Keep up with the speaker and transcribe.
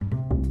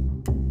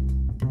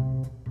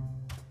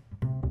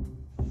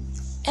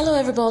Hello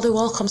everybody,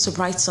 welcome to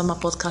Bright Summer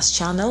Podcast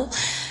channel.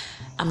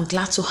 I'm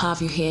glad to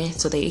have you here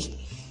today.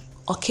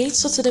 Okay,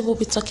 so today we'll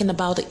be talking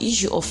about the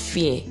issue of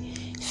fear.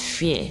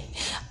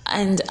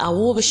 And I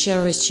will be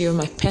sharing with you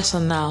my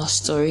personal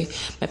story.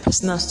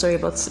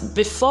 But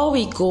before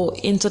we go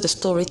into the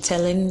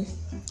storytelling,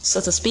 so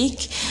to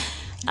speak,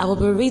 I will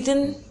be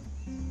reading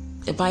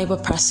a Bible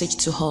passage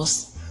to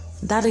us.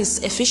 That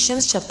is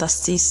Ephesians chapter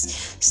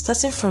 6,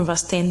 starting from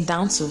verse 10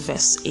 down to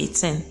verse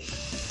 18.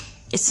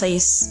 It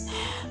says,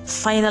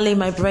 "Finally,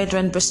 my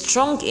brethren, be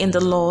strong in the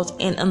Lord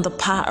and in the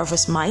power of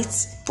his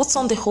might. Put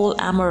on the whole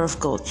armor of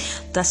God,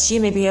 that ye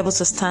may be able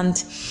to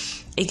stand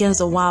against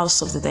the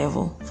wiles of the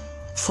devil.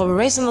 For we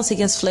wrestle not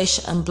against flesh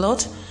and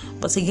blood,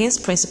 but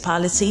against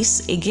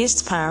principalities,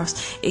 against powers,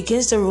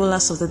 against the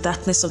rulers of the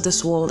darkness of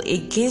this world,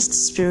 against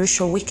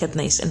spiritual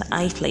wickedness in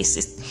high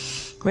places.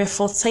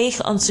 Wherefore take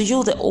unto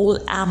you the whole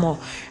armor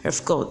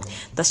of God,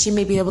 that ye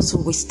may be able to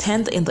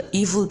withstand in the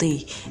evil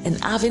day,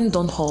 and having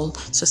done all,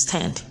 to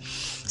stand.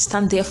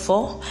 Stand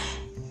therefore,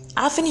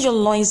 having your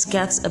loins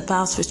girt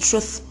about with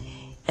truth,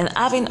 and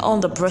having on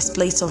the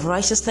breastplate of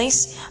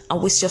righteousness,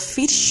 and with your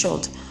feet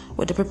shod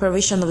with the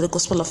preparation of the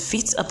gospel of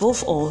faith.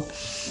 Above all,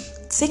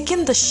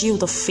 taking the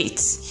shield of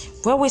faith,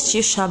 wherewith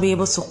you shall be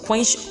able to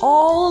quench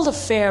all the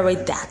fiery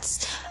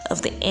darts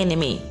of the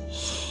enemy.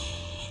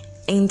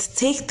 And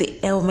take the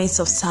helmet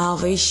of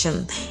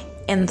salvation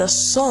and the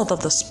sword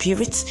of the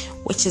Spirit,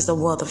 which is the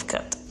word of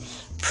God.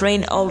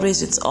 Praying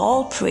always with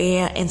all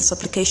prayer and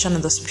supplication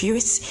in the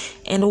Spirit,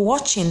 and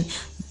watching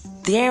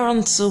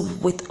thereunto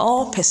with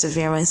all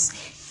perseverance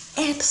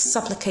and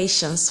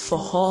supplications for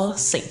all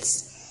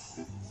saints."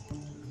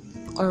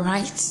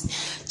 Alright,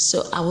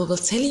 so I will be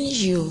telling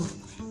you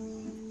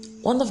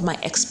one of my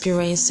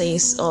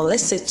experiences, or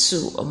let's say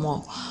two or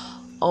more,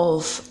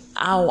 of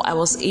how I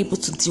was able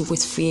to deal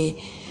with fear,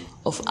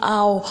 of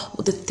how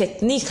the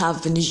technique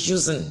I've been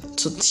using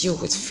to deal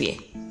with fear.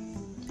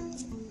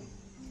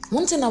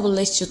 One thing I will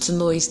let you to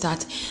know is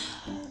that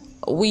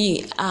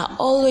we are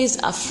always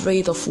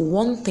afraid of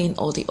one thing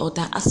or the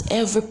other at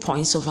every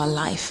point of our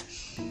life.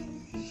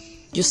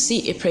 You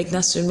see a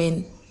pregnant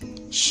woman,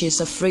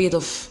 she's afraid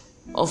of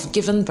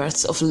giving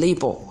birth, of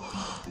labor.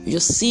 You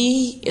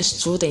see a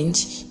student,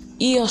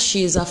 he or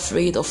she is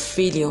afraid of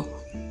failure.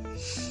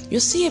 You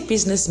see a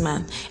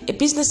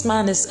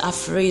businessman is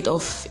afraid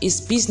of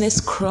his business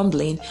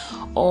crumbling,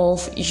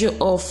 of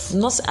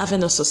not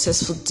having a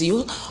successful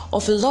deal,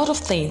 of a lot of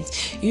things.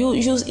 You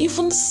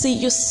even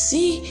see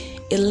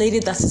a lady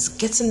that is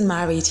getting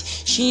married.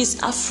 She is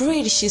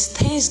afraid, she's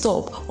tensed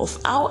up of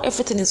how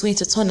everything is going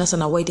to turn out on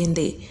her wedding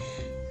day.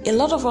 A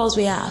lot of us,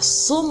 we are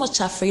so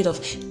much afraid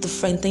of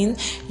different things.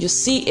 You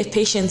see a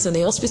patient in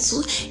the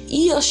hospital,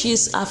 he or she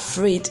is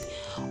afraid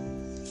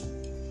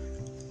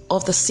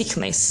of the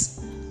sickness,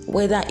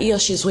 whether he or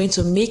she is going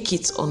to make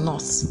it or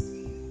not.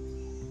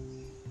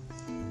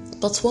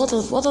 But what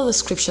does the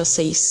scripture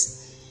says?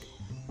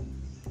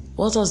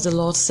 What does the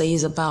Lord say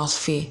about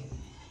fear?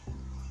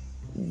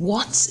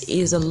 What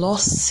is the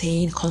Lord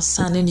saying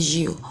concerning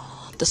you?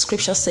 The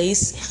scripture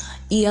says,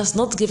 He has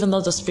not given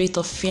us the spirit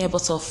of fear,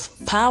 but of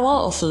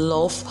power, of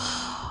love,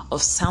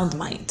 of sound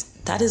mind.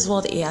 That is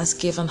what He has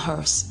given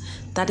us.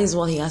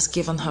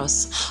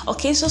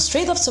 Okay, so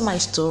straight up to my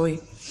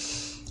story.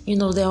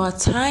 There were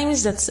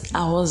times that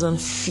I was in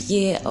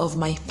fear of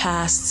my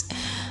past,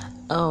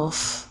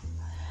 of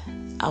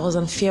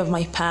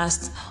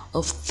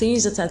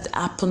things that had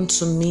happened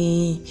to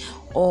me,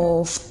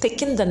 of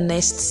taking the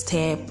next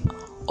step,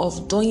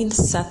 of doing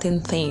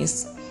certain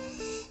things.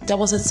 There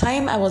was a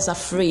time I was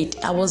afraid.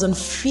 I was in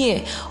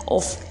fear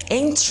of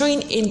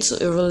entering into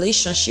a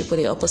relationship with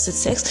the opposite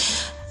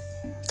sex,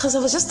 because I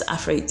was just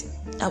afraid.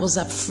 I was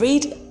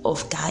afraid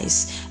of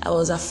guys. I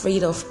was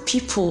afraid of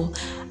people.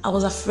 I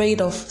was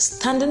afraid of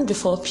standing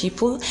before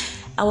people.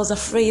 I was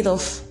afraid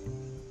of,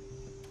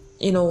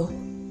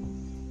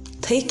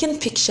 taking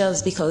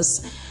pictures,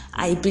 because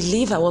I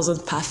believe I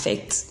wasn't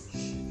perfect.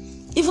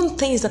 Even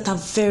things that are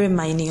very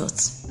minute.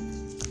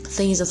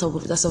 Things that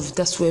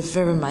were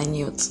very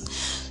minute.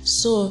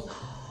 So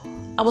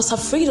I was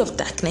afraid of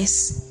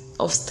darkness,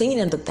 of staying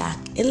in the dark.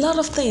 A lot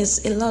of things.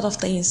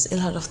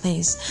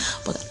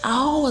 But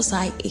how was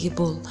I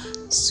able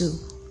to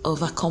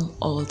overcome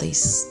all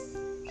this?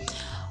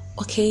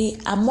 Okay,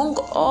 among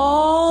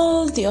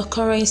all the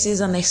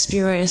occurrences and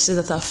experiences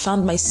that I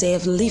found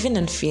myself living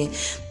in fear,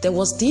 there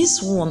was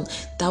this one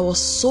that was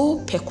so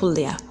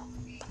peculiar.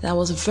 That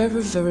was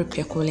very, very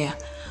peculiar.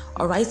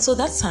 Alright, so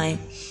that time,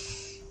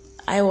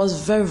 I was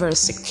very, very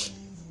sick.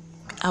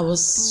 I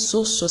was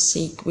so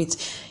sick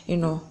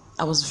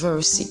I was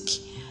very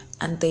sick.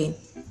 And then,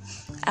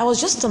 I was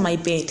just on my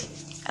bed.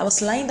 I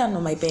was lying down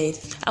on my bed.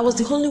 I was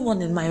the only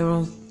one in my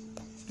room.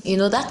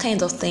 That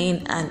kind of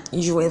thing, and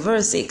you were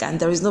very sick and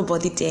there is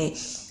nobody there.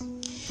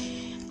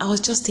 I was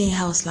just there.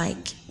 I was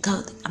like,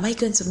 God, am I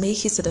going to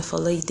make it to the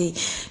following day?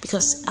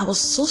 Because I was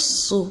so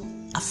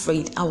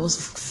afraid. I was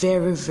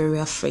very, very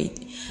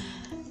afraid.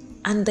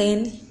 And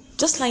then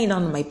just lying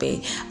down on my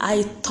bed,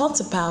 I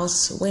thought about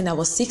when I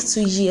was sick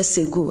 2 years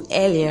ago,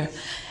 earlier,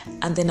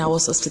 and then I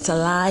was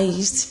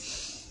hospitalized.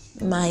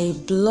 My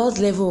blood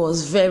level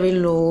was very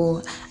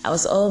low. I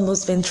was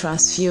almost being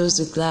transfused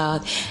with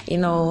blood. I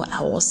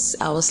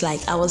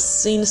was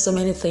seeing so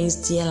many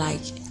things there,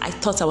 like I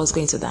thought I was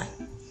going to die.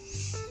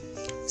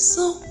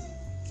 So,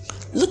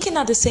 looking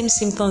at the same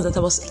symptoms that I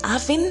was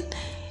having,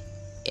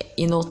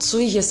 2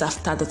 years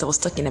after that I was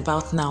talking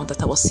about now,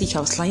 that I was sick, I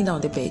was lying down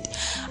on the bed,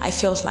 I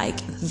felt like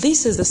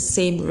this is the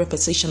same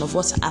repetition of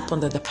what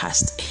happened in the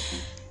past.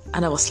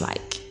 And I was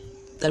like,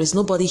 there is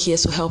nobody here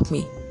to help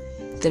me.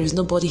 There is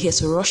nobody here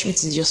to rush me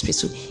to the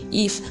hospital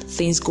if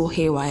things go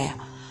haywire.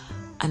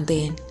 And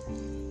then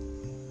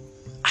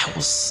I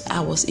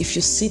was, if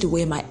you see the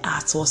way my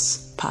heart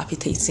was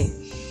palpitating,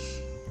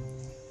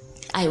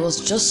 I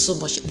was just so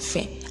much in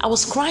fear. I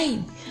was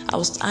crying. I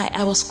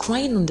was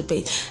crying on the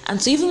bed. And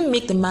to even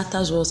make the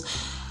matters worse,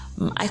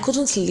 I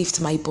couldn't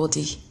lift my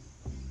body.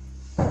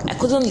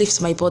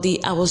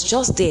 I was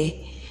just there.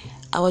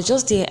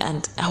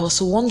 And I was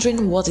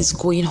wondering what is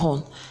going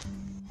on.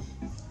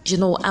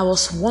 I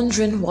was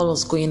wondering what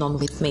was going on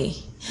with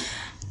me.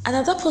 And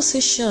at that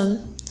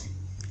position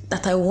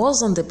that I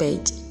was on the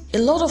bed, a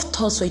lot of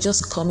thoughts were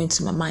just coming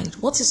to my mind.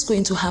 What is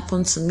going to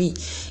happen to me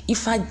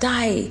if I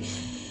die?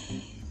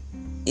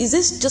 Is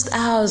this just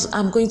how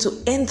I'm going to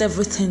end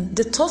everything?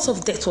 The thought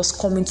of death was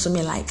coming to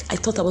me like I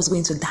thought I was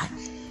going to die.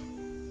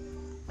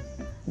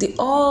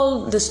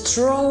 The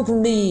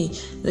strong me,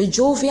 the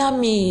jovial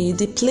me,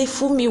 the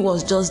playful me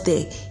was just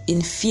there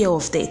in fear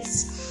of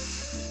death.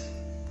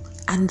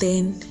 And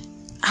then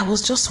I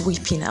was just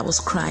weeping. I was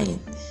crying.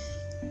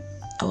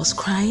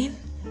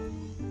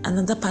 And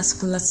at that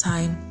particular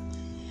time,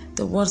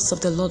 the words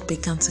of the Lord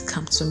began to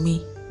come to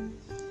me.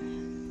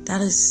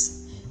 That is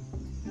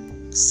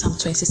Psalm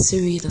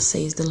 23 that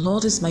says, "The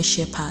Lord is my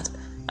shepherd,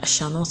 I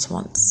shall not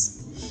want."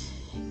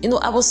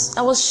 I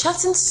was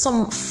chatting to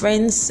some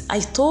friends. I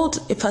told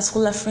a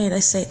particular friend, I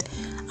said,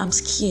 I'm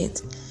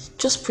scared.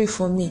 Just pray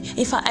for me.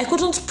 In fact, I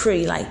couldn't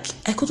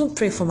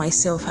pray for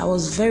myself. I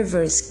was very,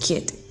 very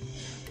scared.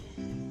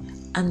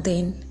 And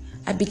then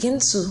I began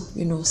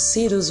to,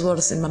 say those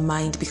words in my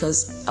mind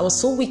because I was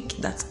so weak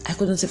that I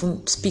couldn't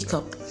even speak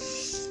up.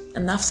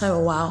 And after a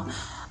while,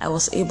 I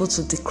was able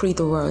to decree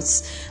the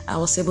words.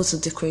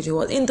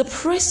 In the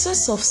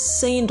process of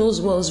saying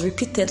those words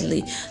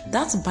repeatedly,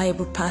 that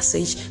Bible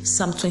passage,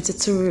 Psalm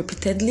 23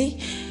 repeatedly,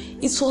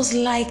 it was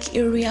like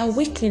a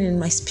reawakening in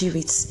my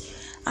spirit.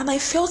 And I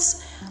felt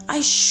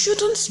I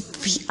shouldn't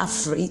be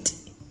afraid.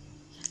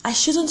 I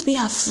shouldn't be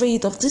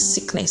afraid of this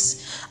sickness.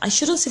 I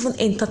shouldn't even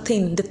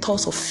entertain the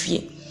thought of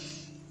fear.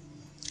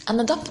 And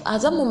at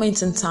that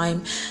moment in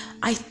time,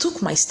 I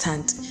took my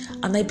stand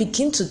and I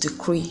began to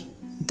decree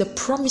the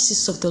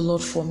promises of the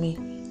Lord for me.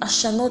 I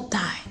shall not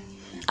die.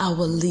 I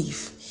will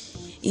live.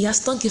 He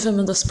has not given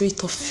me the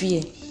spirit of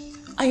fear.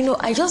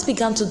 I just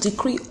began to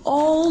decree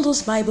all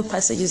those Bible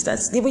passages that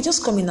they were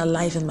just coming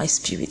alive in my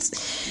spirit.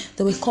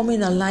 They were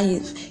coming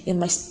alive in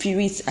my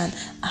spirit, and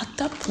at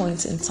that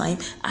point in time,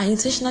 I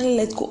intentionally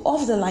let go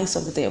of the lies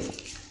of the devil.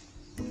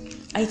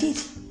 I did.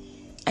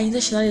 I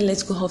intentionally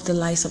let go of the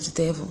lies of the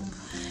devil.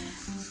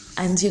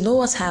 And you know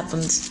what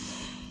happened?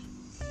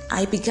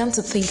 I began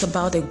to think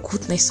about the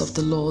goodness of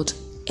the Lord,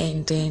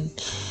 and then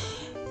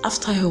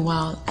after a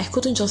while, I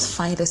couldn't just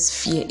find this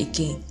fear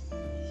again.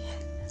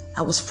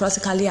 I was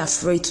practically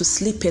afraid to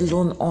sleep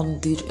alone on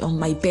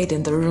my bed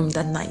in the room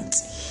that night.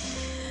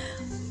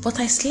 But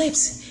I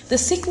slept. The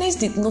sickness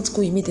did not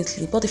go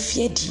immediately, but the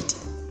fear did.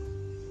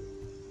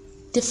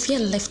 The fear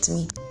left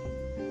me.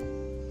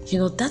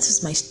 That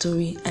is my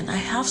story, and I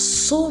have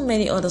so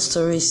many other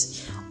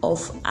stories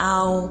of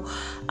how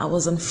I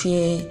was in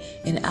fear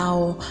and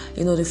how,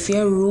 the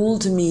fear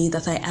ruled me,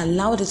 that I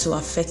allowed it to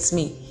affect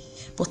me.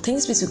 But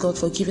thanks be to God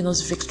for giving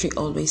us victory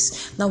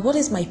always. Now, what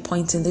is my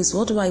point in this?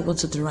 What do I want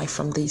to derive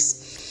from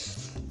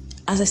this?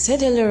 As I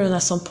said earlier on,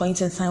 at some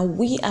point in time,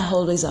 we are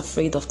always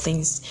afraid of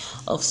things,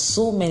 of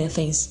so many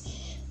things.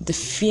 The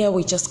fear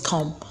will just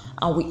come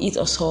and will eat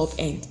us up,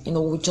 and,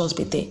 we'll just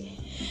be there.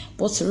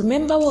 But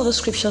remember what the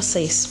scripture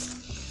says.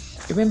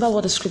 Remember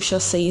what the scripture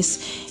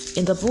says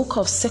in the book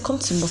of 2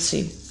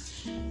 Timothy.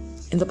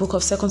 In the book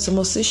of 2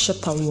 Timothy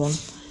chapter 1,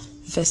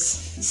 verse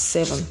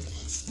 7.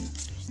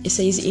 It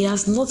says, He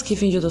has not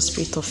given you the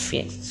spirit of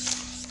fear.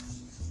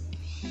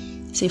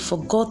 Say, for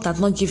God has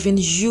not given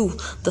you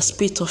the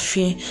spirit of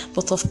fear,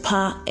 but of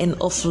power and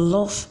of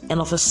love and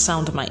of a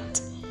sound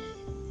mind.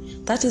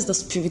 That is the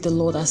spirit the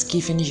Lord has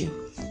given you.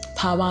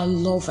 Power,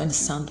 love, and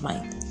sound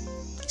mind.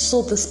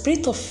 So the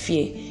spirit of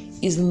fear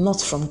is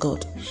not from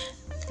God,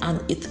 and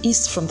it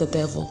is from the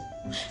devil.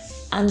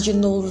 And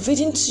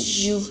reading to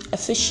you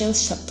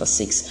Ephesians chapter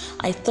 6,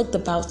 I talked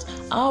about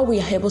how we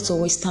are able to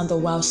withstand the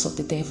wiles of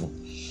the devil.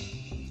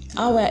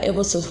 How we are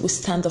able to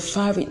withstand the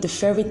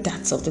fiery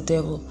darts of the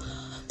devil.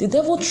 The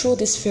devil throws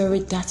this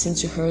fiery dart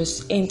into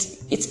hers, and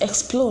it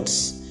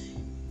explodes.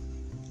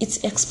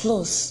 It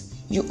explodes.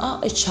 You are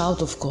a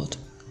child of God,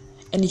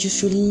 and you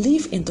should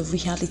live in the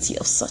reality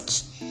of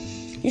such.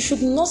 You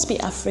should not be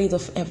afraid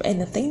of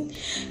anything.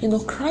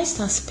 Christ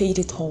has paid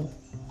it all.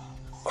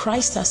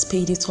 Christ has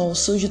paid it all.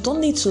 So you don't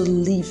need to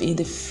live in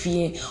the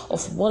fear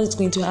of what is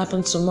going to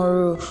happen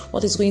tomorrow,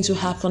 what is going to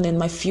happen in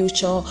my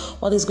future,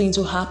 what is going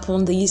to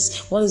happen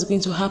what is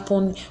going to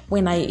happen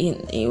when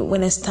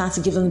I start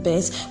giving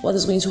birth, what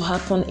is going to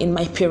happen in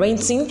my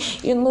parenting.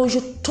 You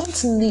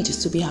don't need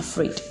to be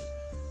afraid,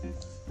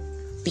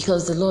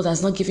 because the Lord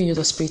has not given you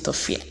the spirit of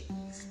fear.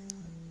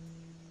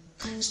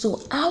 So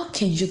how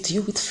can you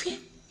deal with fear?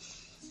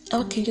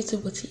 How can you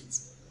deal with it?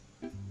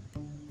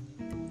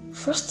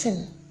 First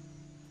thing,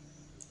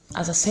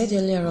 as I said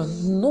earlier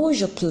on, know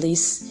your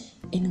place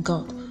in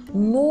God.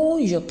 Know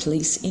your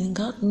place in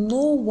God.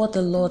 Know what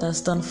the Lord has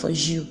done for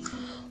you.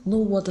 Know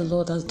what the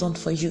Lord has done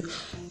for you.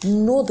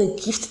 Know the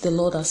gift the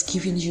Lord has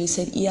given you. He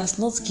said He has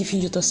not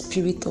given you the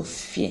spirit of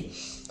fear.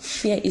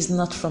 Fear is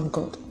not from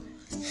God.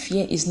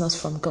 Fear is not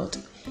from God.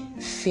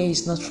 Fear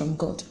is not from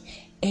God.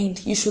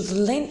 And you should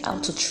learn how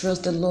to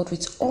trust the Lord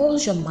with all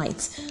your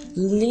might,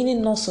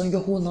 leaning not on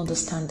your own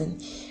understanding.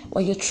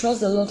 When you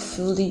trust the Lord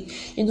fully,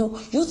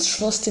 you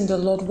trust in the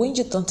Lord when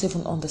you don't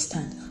even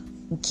understand,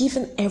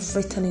 giving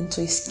everything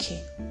into His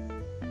care.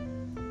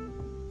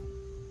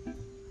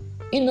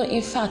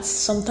 In fact,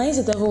 sometimes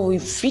the devil will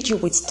feed you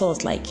with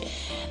thoughts like,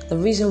 the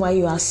reason why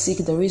you are sick,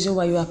 the reason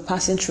why you are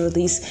passing through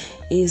this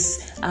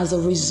is as a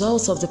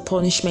result of the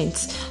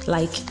punishment,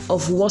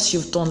 of what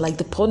you've done,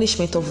 the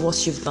punishment of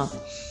what you've done.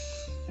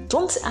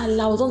 Don't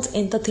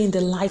entertain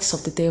the lies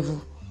of the devil.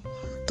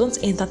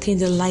 Don't entertain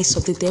the lies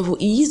of the devil.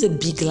 He is a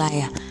big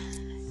liar.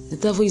 The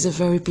devil is a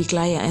very big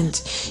liar,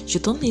 and you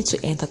don't need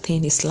to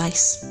entertain his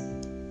lies.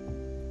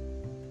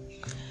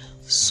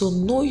 So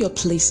know your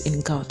place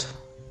in God.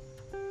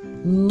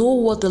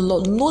 Know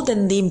the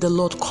name the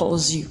Lord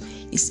calls you.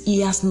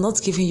 He has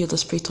not given you the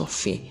spirit of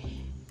fear.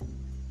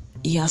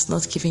 He has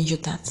not given you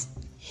that.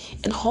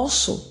 And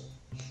also,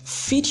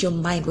 feed your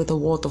mind with the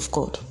word of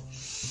God.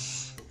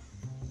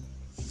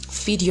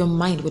 Feed your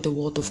mind with the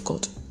word of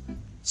God.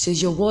 It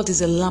says, your word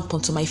is a lamp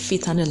unto my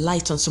feet and a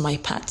light unto my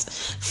path.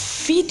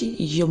 Feed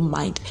your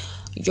mind,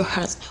 your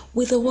heart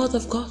with the word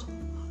of God.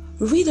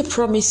 Read the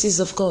promises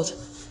of God.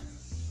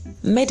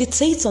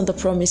 Meditate on the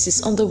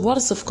promises, on the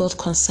words of God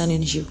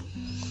concerning you.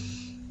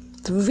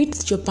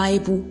 Read your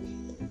Bible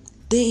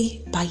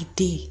day by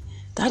day.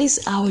 That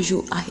is how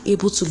you are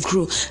able to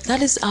grow.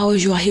 That is how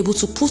you are able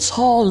to put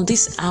on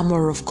this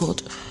armor of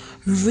God.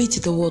 Read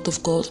the word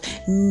of God.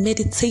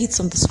 Meditate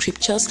on the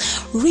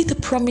scriptures. Read the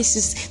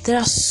promises. There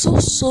are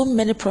so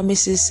many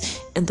promises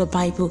in the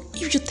Bible.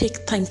 If you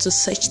take time to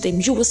search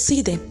them, you will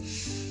see them.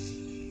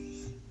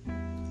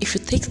 If you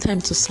take time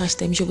to search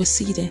them, you will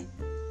see them.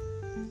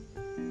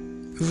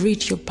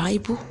 Read your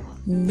Bible.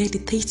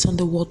 Meditate on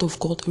the word of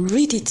God.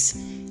 Read it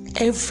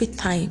every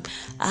time.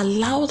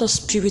 Allow the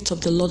Spirit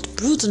of the Lord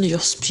brood on your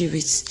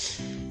spirit.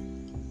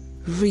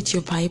 Read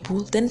your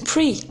Bible, then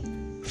pray.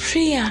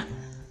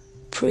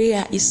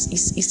 Prayer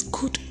is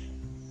good.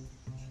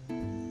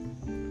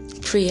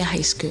 Prayer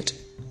is good.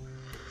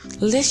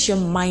 Let your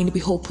mind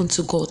be open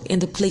to God in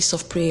the place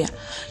of prayer.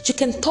 You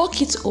can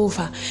talk it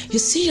over. You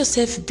see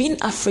yourself being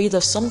afraid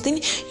of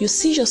something. You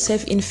see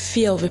yourself in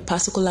fear of a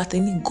particular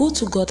thing. Go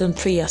to God in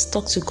prayers.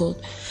 Talk to God.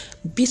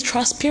 Be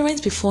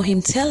transparent before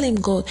Him. Tell Him,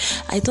 God,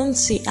 I don't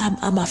say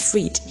I'm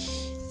afraid.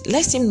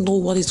 Let Him know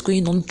what is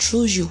going on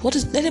through you.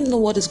 Let Him know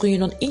what is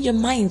going on in your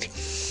mind.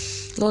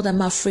 Lord,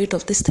 I'm afraid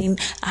of this thing.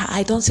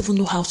 I don't even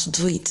know how to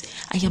do it.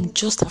 I am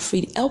just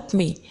afraid. Help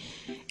me.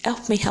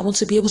 Help me. I want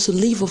to be able to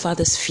live over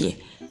this fear.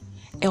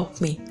 Help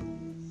me.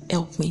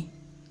 Help me.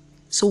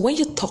 So when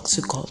you talk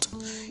to God,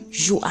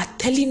 you are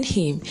telling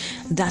Him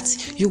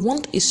that you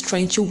want His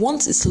strength, you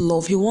want His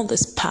love, you want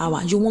His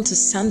power, you want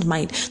His sound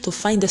mind to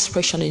find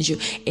expression in you,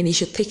 and He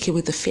should take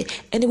away the fear.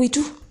 And we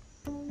do.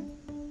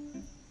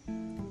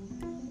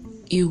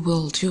 He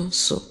will do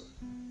so.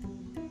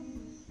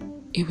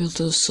 He will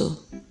do so.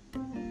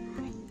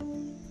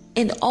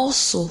 And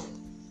also,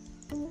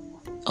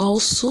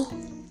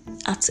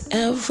 at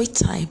every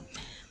time,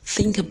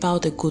 think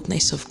about the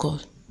goodness of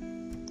God.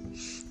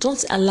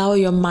 Don't allow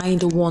your mind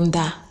to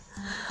wander.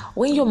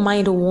 When your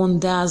mind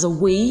wanders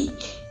away,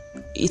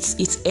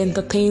 it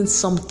entertains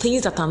some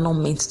things that are not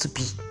meant to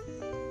be.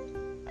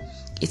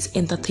 It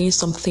entertains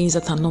some things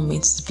that are not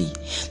meant to be.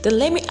 Then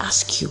let me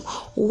ask you,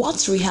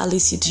 what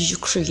reality do you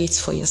create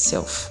for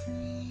yourself?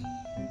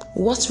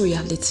 What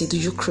reality do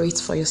you create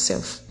for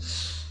yourself?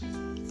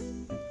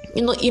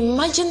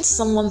 Imagine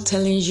someone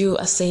telling you,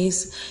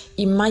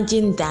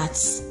 imagine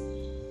that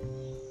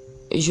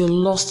you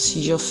lost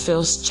your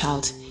first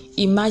child.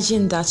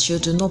 Imagine that you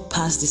do not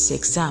pass this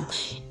exam.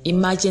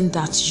 Imagine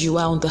that you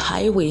are on the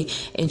highway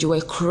and you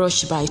were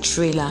crushed by a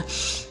trailer.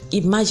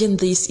 Imagine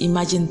this,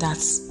 imagine that.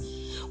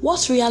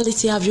 What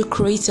reality have you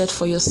created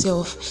for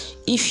yourself?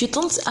 If you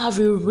don't have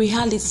a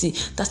reality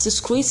that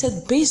is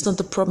created based on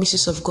the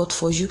promises of God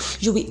for you,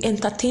 you will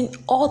entertain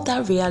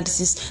other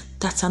realities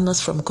that are not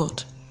from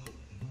God.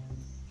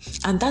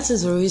 And that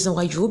is the reason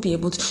why you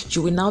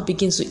will now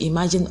begin to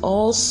imagine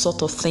all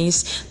sorts of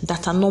things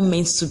that are not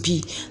meant to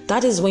be.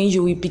 That is when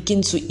you will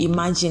begin to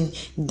imagine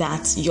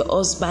that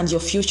your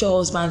future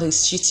husband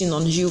is cheating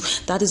on you.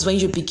 That is when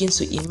you begin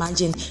to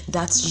imagine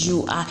that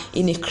you are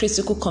in a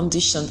critical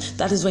condition.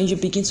 That is when you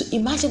begin to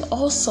imagine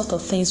all sorts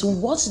of things.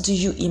 What do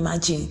you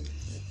imagine?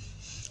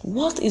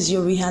 What is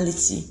your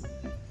reality?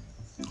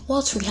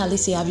 What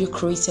reality have you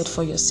created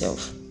for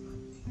yourself?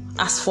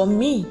 As for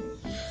me,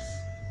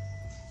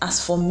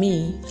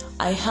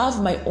 I have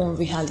my own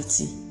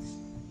reality.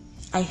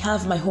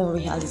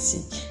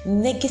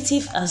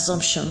 Negative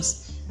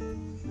assumptions,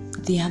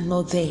 they are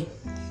not there.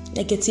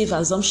 Negative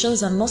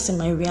assumptions are not in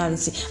my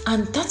reality.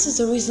 And that is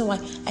the reason why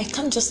I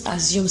can't just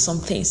assume some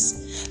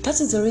things. That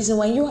is the reason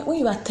why when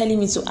you are telling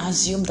me to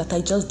assume that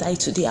I just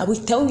died today, I will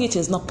tell you it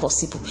is not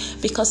possible,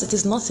 because it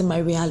is not in my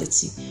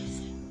reality.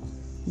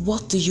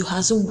 What do you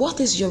assume? What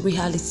is your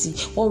reality?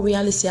 What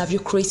reality have you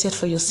created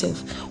for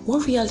yourself?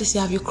 What reality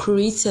have you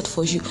created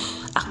for you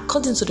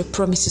according to the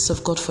promises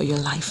of God for your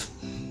life?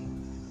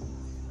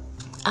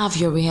 Have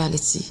your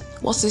reality.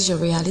 What is your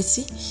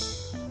reality?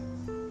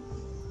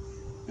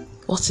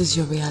 What is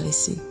your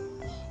reality?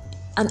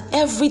 And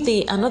every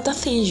day, another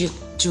thing you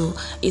do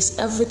is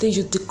every day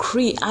you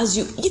decree as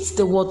you eat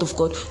the word of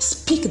God.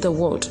 Speak the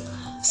word.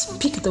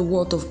 Speak the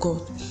word of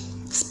God.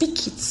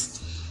 Speak it.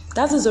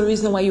 That is the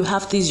reason why you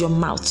have this in your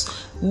mouth.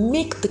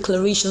 Make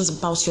declarations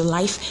about your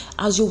life.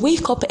 As you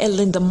wake up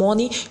early in the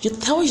morning, you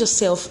tell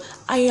yourself,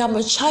 I am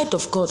a child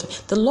of God.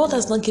 The Lord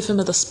has not given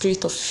me the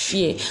spirit of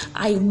fear.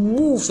 I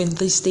move in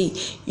this day.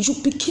 You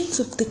begin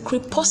to decree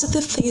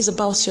positive things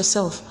about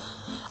yourself.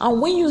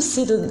 And when you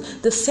see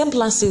the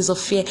semblances of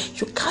fear,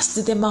 you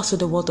cast them out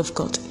with the word of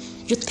God.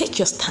 You take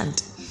your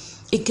stand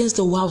against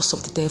the wiles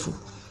of the devil.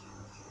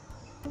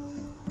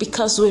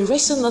 Because we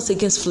wrestle not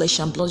against flesh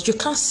and blood. You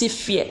can't see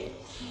fear.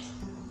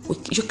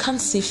 You can't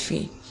see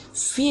fear.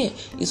 Fear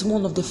is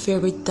one of the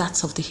favorite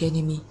darts of the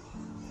enemy.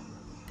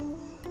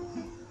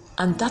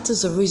 And that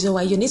is the reason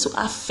why you need to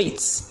have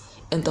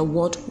faith in the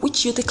word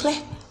which you declare.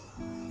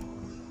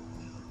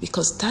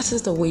 Because that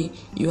is the way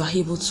you are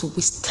able to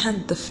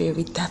withstand the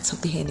favorite darts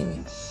of the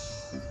enemy.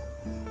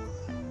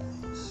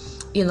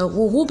 We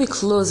will be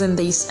closing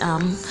this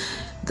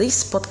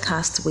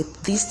podcast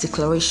with this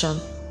declaration.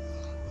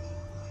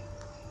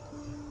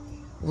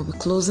 We'll be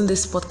closing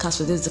this podcast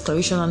with this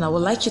declaration, and I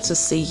would like you to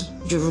say,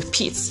 you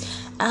repeat,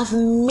 I've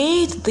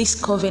made this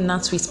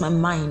covenant with my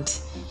mind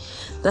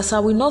that I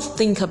will not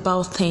think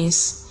about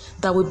things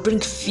that will bring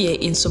fear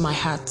into my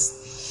heart.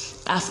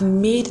 I've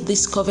made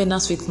this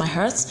covenant with my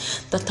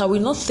heart that I will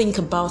not think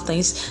about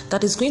things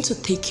that is going to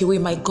take away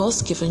my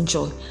God's-given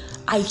joy.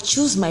 I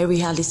choose my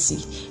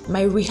reality.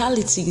 My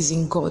reality is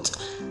in God.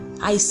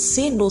 I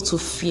say no to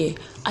fear.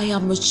 I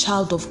am a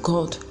child of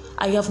God.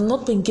 I have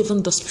not been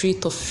given the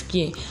spirit of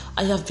fear.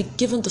 I have been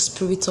given the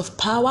spirit of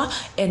power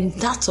and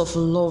that of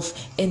love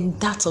and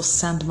that of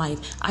sound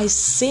mind. I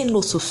say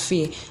no to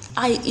fear.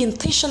 I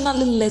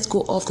intentionally let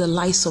go of the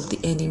lies of the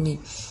enemy.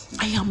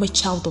 I am a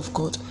child of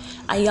God.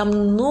 I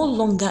am no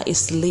longer a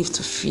slave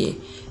to fear.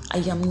 I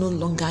am no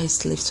longer a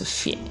slave to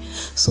fear.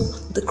 So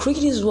decree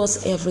these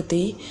words every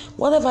day.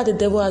 Whatever the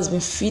devil has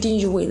been feeding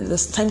you with,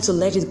 it's time to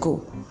let it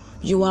go.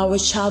 You are a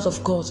child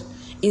of God.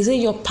 Is it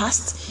your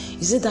past?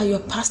 Is it that your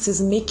past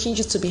is making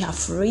you to be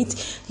afraid?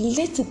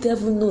 Let the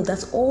devil know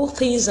that all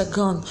things are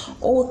gone.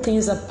 All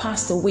things are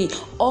passed away.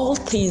 All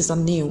things are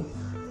new.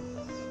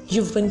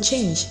 You've been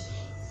changed.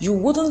 You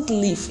wouldn't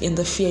live in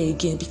the fear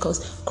again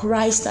because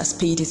Christ has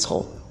paid it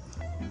all.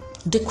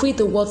 Decree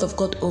the word of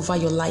God over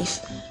your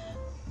life.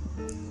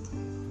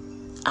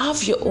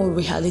 Have your own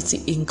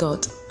reality in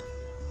God.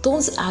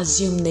 Don't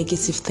assume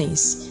negative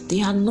things.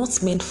 They are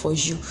not meant for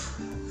you.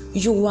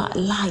 You are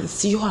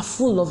light. You are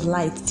full of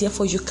light.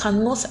 Therefore, you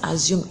cannot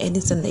assume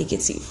anything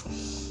negative.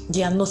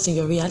 They are not in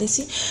your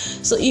reality.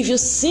 So if you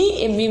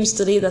see a memes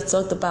today that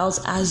talked about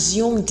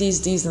assume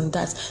this, and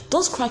that,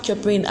 don't crack your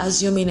brain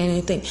assuming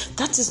anything.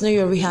 That is not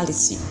your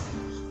reality.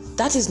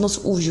 That is not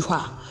who you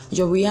are.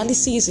 Your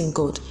reality is in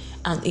God.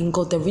 And in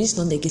God, there is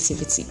no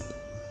negativity.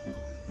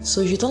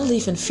 So you don't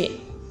live in fear.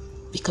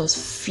 Because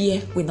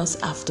fear will not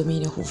have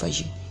dominion over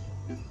you.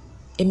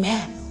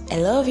 Amen. I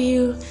love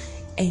you.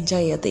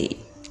 Enjoy your day.